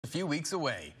A few weeks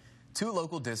away, two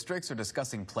local districts are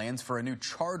discussing plans for a new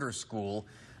charter school.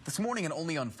 This morning and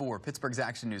Only on 4, Pittsburgh's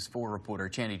Action News 4 reporter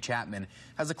Chandy Chapman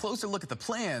has a closer look at the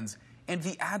plans and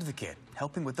the advocate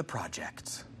helping with the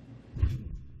project.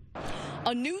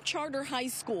 A new charter high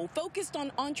school focused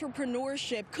on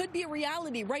entrepreneurship could be a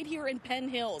reality right here in Penn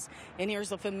Hills. And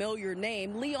here's a familiar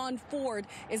name. Leon Ford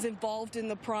is involved in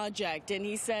the project, and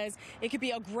he says it could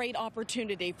be a great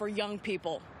opportunity for young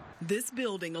people. This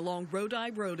building along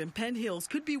Rodii Road in Penn Hills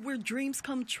could be where dreams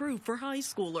come true for high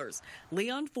schoolers.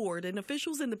 Leon Ford and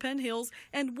officials in the Penn Hills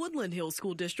and Woodland Hills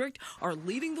School District are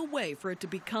leading the way for it to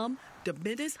become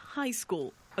Dominus High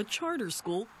School, a charter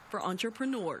school for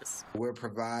entrepreneurs. We're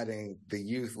providing the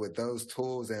youth with those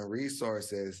tools and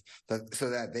resources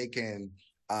so that they can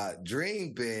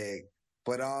dream big,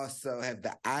 but also have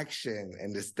the action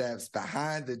and the steps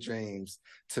behind the dreams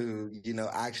to,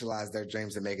 actualize their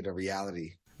dreams and make it a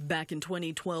reality. Back in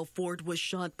 2012, Ford was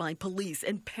shot by police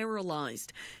and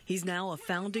paralyzed. He's now a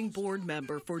founding board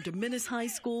member for Dominus High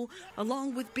School,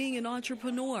 along with being an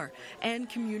entrepreneur and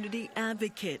community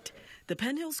advocate. The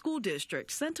Penn Hills School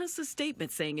District sent us a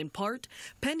statement saying, in part,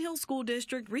 Penn Hills School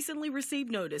District recently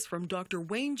received notice from Dr.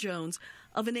 Wayne Jones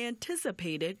of an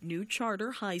anticipated new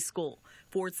charter high school.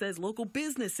 Ford says local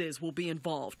businesses will be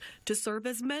involved to serve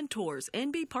as mentors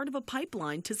and be part of a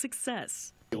pipeline to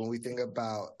success. When we think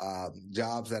about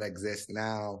jobs that exist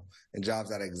now and jobs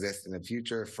that exist in the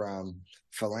future, from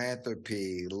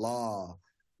philanthropy, law,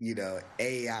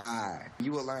 AI,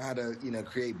 you will learn how to,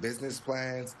 create business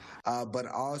plans, but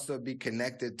also be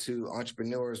connected to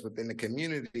entrepreneurs within the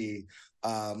community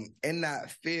in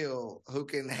that field who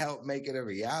can help make it a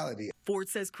reality. Ford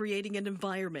says creating an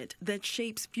environment that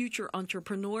shapes future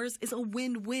entrepreneurs is a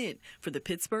win-win for the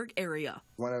Pittsburgh area.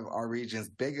 One of our region's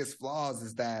biggest flaws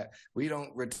is that we don't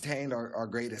retain our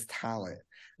greatest talent,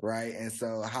 right? And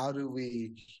so how do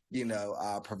we,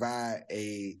 provide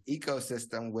a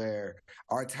ecosystem where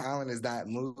our talent is not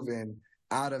moving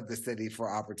out of the city for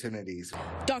opportunities?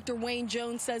 Dr. Wayne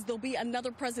Jones says there'll be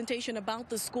another presentation about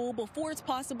the school before it's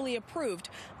possibly approved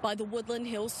by the Woodland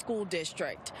Hills School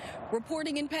District.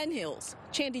 Reporting in Penn Hills,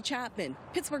 Chandy Chapman,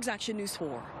 Pittsburgh's Action News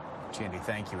 4. Chandy,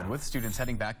 thank you. And with students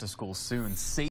heading back to school soon,